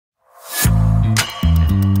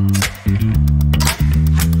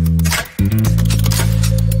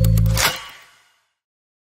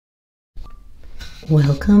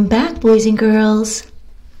Welcome back, boys and girls.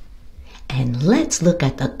 And let's look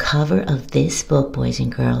at the cover of this book, boys and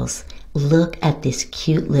girls. Look at this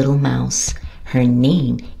cute little mouse. Her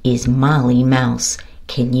name is Molly Mouse.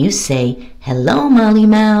 Can you say, hello, Molly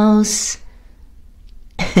Mouse?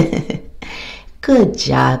 Good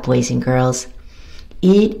job, boys and girls.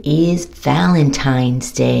 It is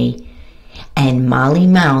Valentine's Day, and Molly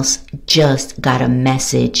Mouse just got a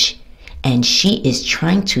message, and she is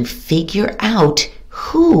trying to figure out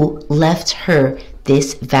who left her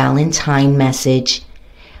this Valentine message.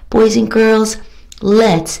 Boys and girls,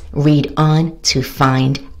 let's read on to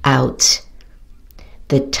find out.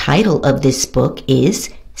 The title of this book is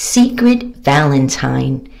Secret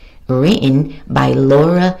Valentine, written by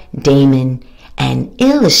Laura Damon and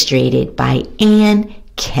illustrated by Ann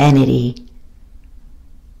Kennedy.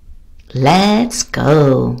 Let's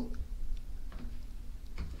go.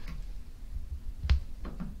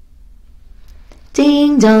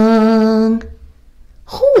 Ding dong.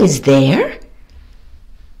 Who is there?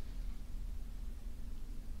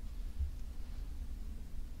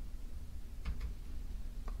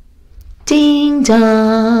 Ding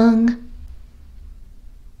dong.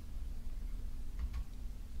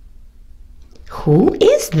 Who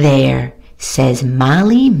is there? Says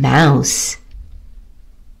Molly Mouse.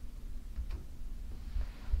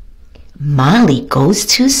 Molly goes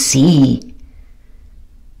to see.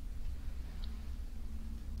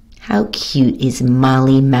 How cute is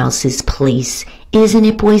Molly Mouse's place, isn't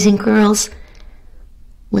it, boys and girls?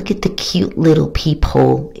 Look at the cute little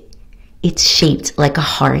peephole. It's shaped like a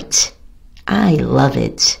heart. I love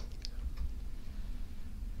it.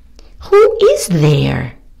 Who is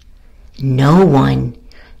there? No one.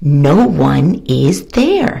 No one is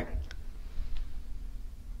there.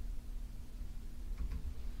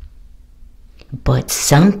 But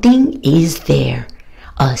something is there.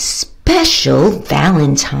 A special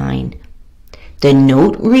Valentine. The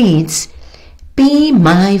note reads, "Be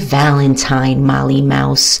my Valentine, Molly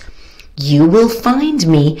Mouse. You will find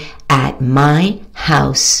me at my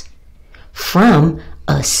house. From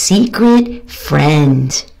a secret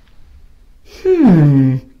friend."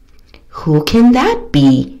 Who can that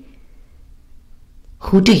be?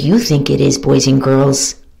 Who do you think it is, boys and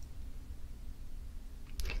girls?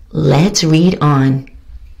 Let's read on.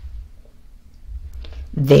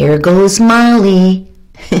 There goes Molly.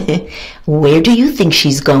 Where do you think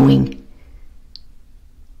she's going?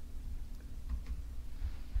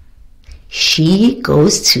 She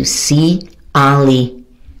goes to see Ollie.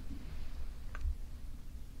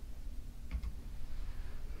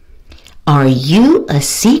 Are you a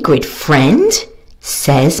secret friend?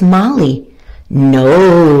 Says Molly.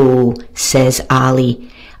 No, says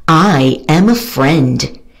Ollie. I am a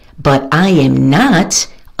friend, but I am not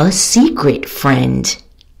a secret friend.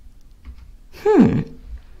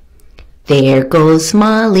 There goes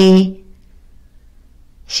Molly.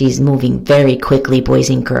 She's moving very quickly, boys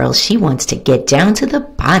and girls. She wants to get down to the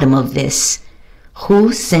bottom of this.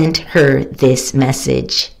 Who sent her this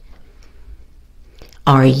message?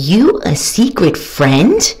 Are you a secret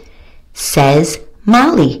friend? Says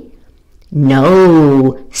Molly.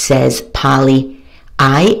 No, says Polly.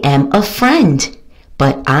 I am a friend,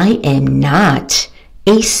 but I am not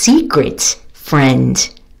a secret friend.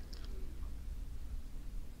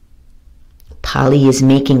 Polly is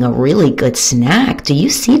making a really good snack. Do you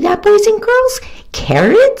see that, boys and girls?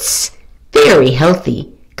 Carrots? Very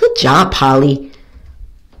healthy. Good job, Polly.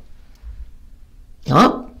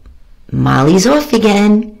 Oh, Molly's off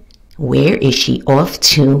again. Where is she off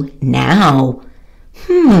to now?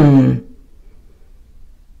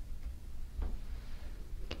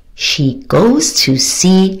 She goes to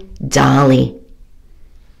see Dolly.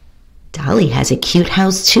 Dolly has a cute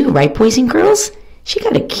house too, right, boys and girls? She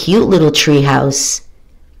got a cute little tree house.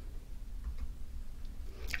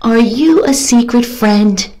 Are you a secret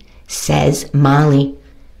friend? Says Molly.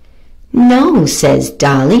 No, says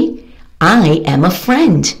Dolly. I am a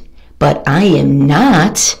friend, but I am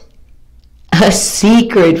not a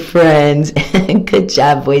secret friend. Good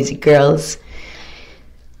job, boys and girls.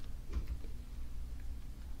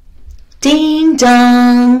 Ding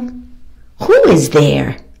dong. Who is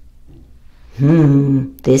there?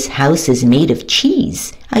 This house is made of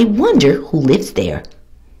cheese. I wonder who lives there.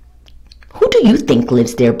 Who do you think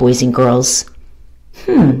lives there, boys and girls?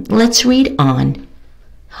 Let's read on.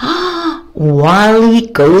 Wally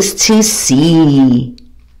goes to see.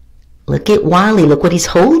 Look at Wally. Look what he's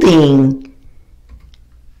holding.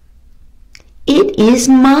 It is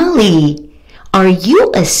Molly. Are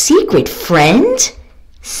you a secret friend?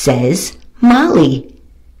 Says Molly.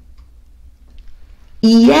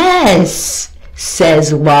 Yes,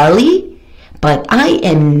 says Wally, but I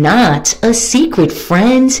am not a secret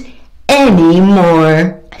friend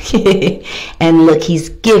anymore. And look, he's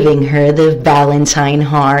giving her the Valentine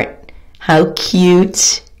heart. How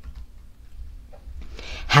cute.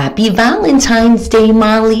 Happy Valentine's Day,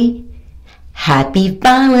 Molly. Happy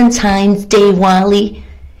Valentine's Day, Wally.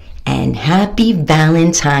 And happy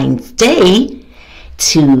Valentine's Day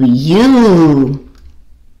to you.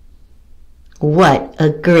 What a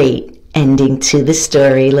great ending to the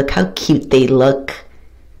story. Look how cute they look.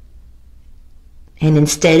 And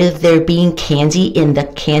instead of there being candy in the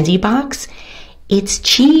candy box, it's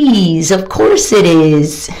cheese. Of course it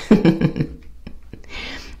is.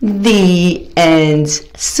 The end.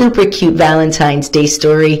 Super cute Valentine's Day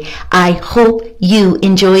story. I hope you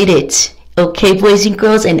enjoyed it. Okay, boys and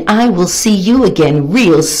girls, and I will see you again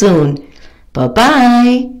real soon.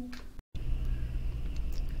 Bye-bye.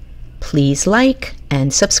 Please like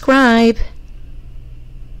and subscribe.